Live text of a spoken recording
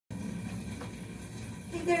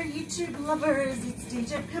Hey there YouTube lovers, it's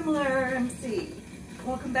Djpamelamc.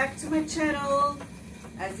 Welcome back to my channel.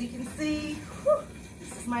 As you can see,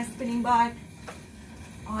 this is my spinning bike.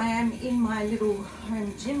 I am in my little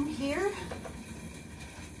home gym here,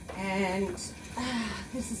 and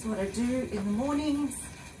this is what I do in the mornings.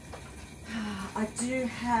 I do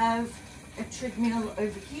have a treadmill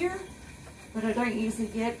over here, but I don't use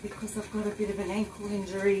it yet because I've got a bit of an ankle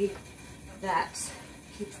injury that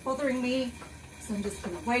keeps bothering me. So I'm just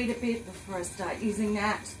going to wait a bit before I start using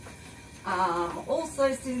that.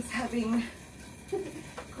 Also, since having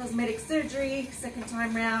cosmetic surgery second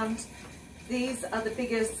time round, these are the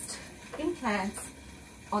biggest implants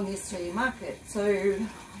on the Australian market, so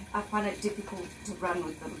I find it difficult to run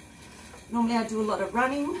with them. Normally I do a lot of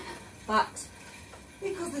running, but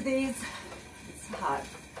because of these, it's hard.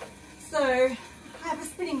 So I have a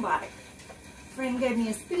spinning bike. A friend gave me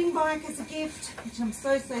a spinning bike as a gift, which I'm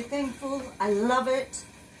so thankful. I love it.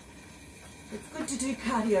 It's good to do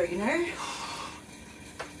cardio, you know.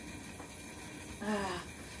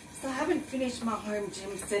 So I haven't finished my home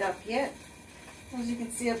gym setup yet. As you can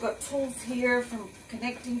see, I've got tools here from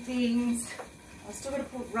connecting things. I'm still going to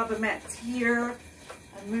put rubber mats here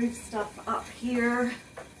and move stuff up here.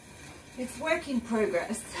 It's work in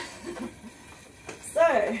progress.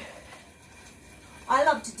 So I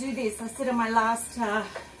love to do this. I said in my last,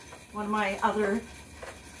 one of my other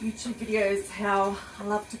YouTube videos, how I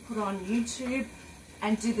love to put on YouTube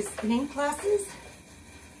and do the spinning classes.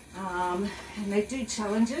 And they do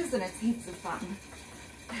challenges and it's heaps of fun.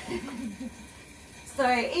 So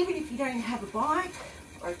even if you don't have a bike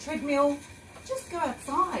or a treadmill, just go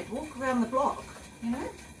outside, walk around the block, you know.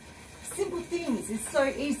 Simple things. It's so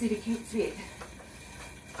easy to keep fit.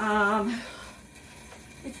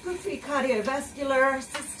 It's good for your cardiovascular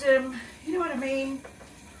system, you know what I mean?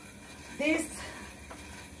 This,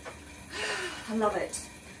 I love it.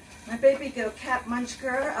 My baby girl cat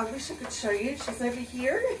Munchker, I wish I could show you. She's over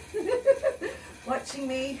here watching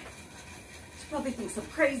me. She probably thinks I'm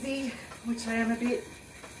crazy, which I am a bit.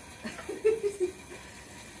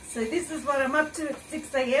 So this is what I'm up to at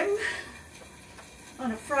 6 AM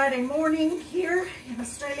on a Friday morning here in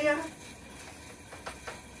Australia.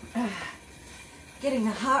 Getting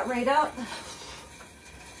the heart rate up.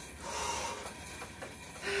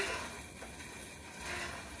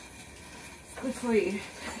 It's good for you.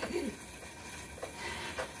 It's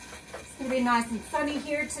going to be nice and sunny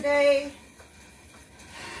here today.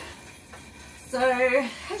 So,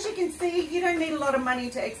 as you can see, you don't need a lot of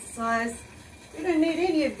money to exercise. You don't need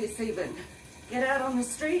any of this even. Get out on the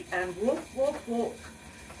street and walk.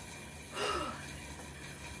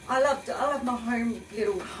 I love my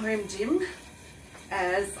little home gym,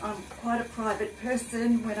 as I'm quite a private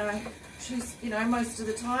person when I choose, you know, most of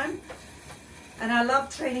the time. And I love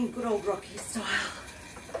training good old Rocky style.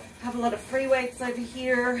 I have a lot of free weights over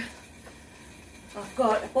here. I've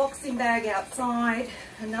got a boxing bag outside,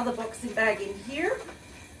 another boxing bag in here.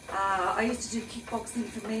 I used to do kickboxing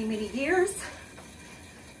for many years.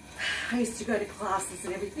 I used to go to classes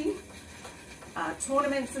and everything,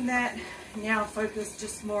 tournaments and that. Now I focus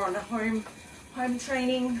just more on the home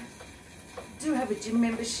training. Do have a gym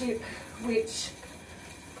membership, which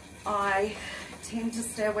I tend to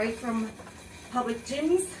stay away from public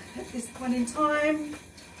gyms at this point in time.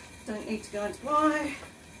 Don't need to go into why.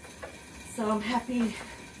 So I'm happy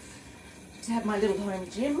to have my little home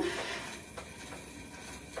gym.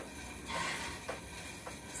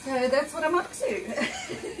 So that's what I'm up to.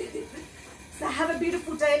 So have a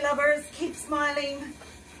beautiful day, lovers. Keep smiling.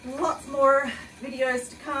 Lots more videos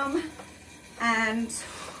to come. And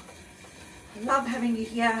I love having you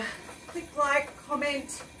here. Click like,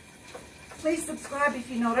 comment. Please subscribe if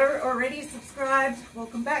you're not already subscribed.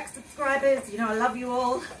 Welcome back, subscribers. You know I love you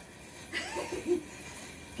all.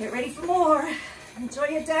 Get ready for more. Enjoy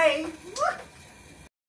your day.